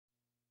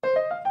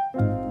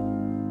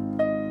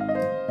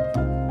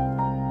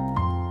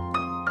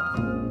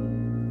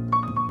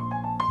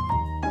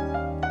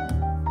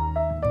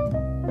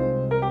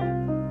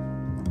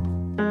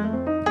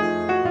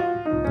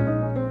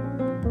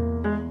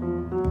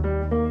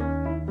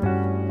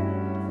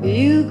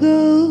You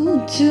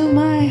go to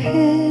my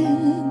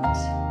head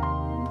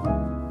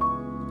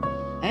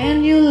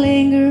and you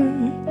linger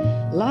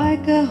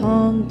like a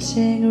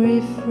haunting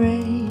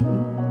refrain,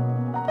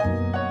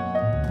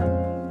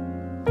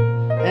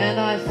 and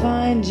I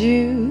find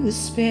you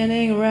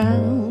spinning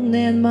round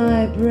in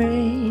my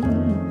brain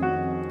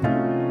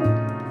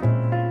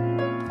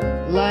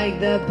like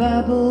the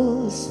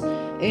bubbles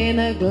in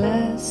a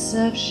glass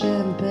of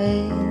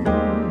champagne.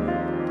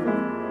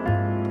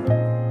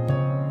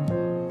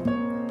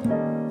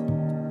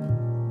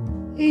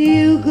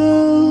 You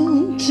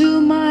go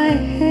to my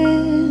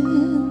head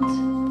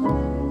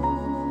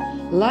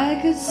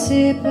like a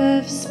sip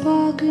of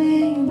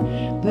sparkling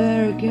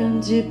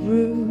burgundy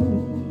brew,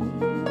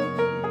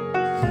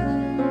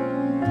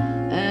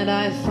 and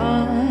I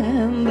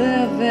find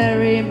the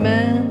very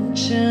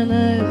mention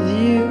of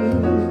you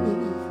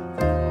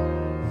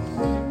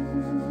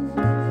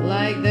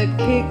like the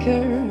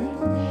kicker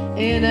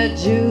in a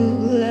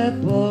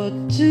julep or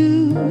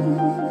two.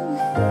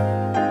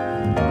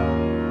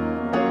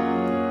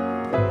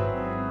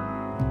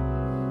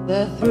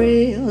 The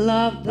thrill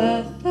of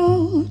the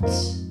thought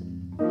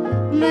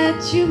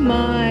that you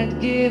might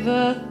give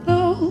a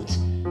thought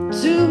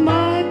to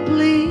my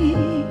plea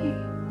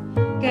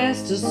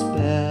cast a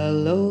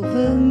spell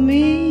over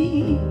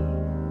me.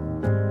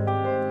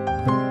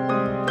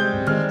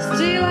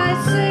 Still I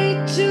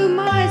say to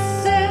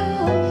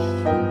myself,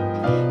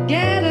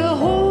 get a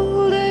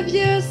hold of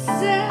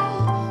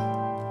yourself.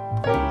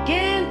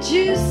 Can't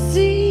you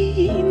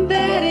see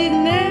that it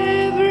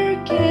never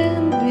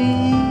can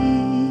be?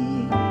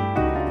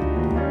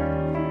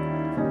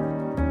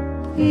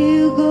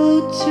 You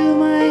go to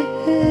my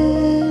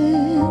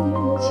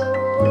hand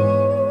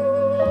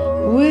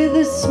with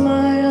a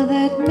smile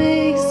that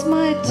makes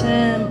my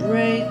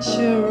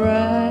temperature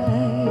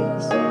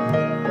rise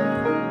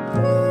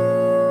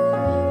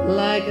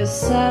like a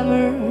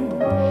summer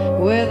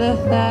with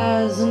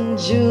 1,000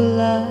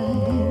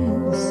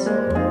 Julys.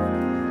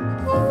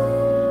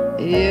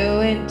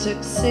 You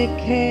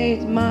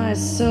intoxicate my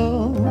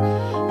soul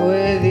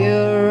with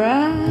your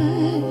eyes.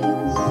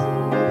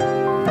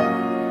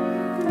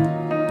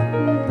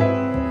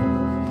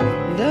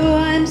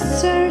 I'm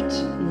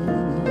certain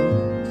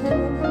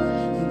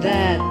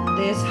that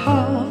this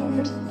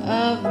heart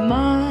of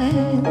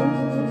mine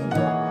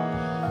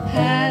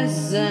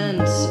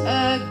hasn't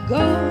a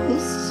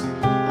ghost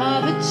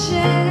of a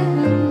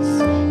chance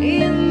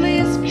in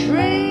this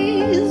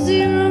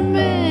crazy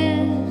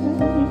romance.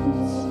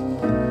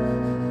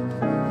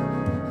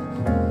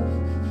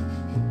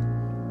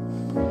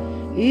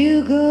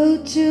 You go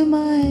to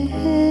my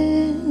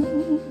hand.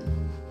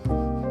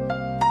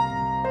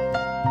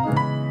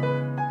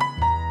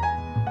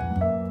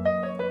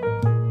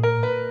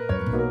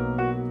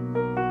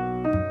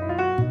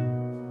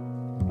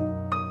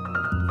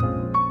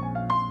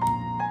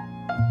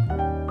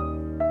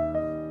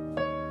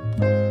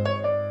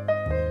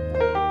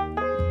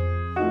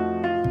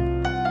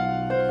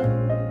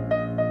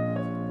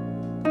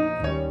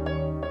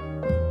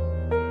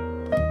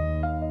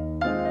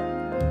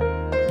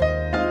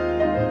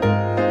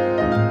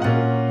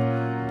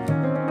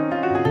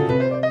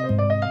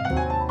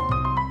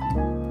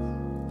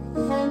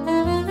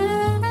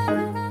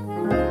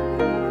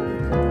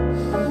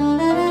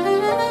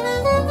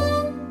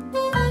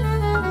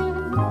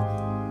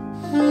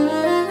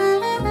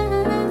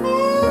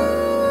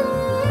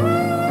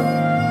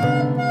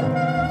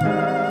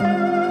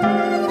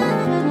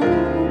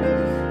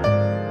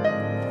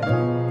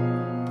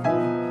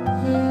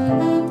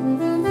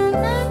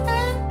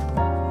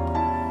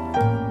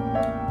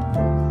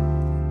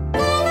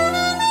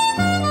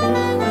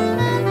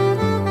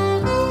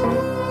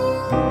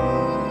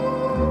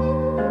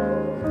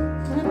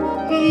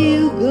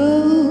 You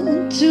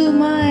go to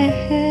my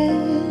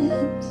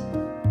head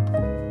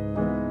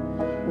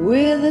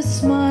with a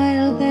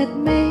smile that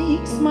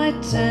makes my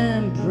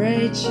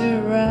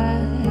temperature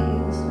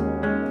rise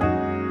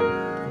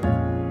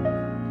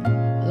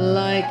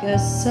like a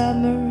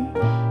summer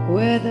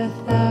with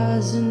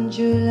 1,000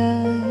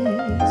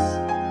 Julys.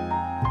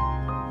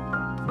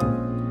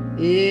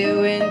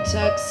 You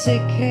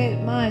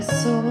intoxicate my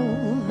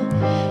soul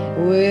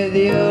with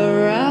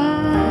your eyes.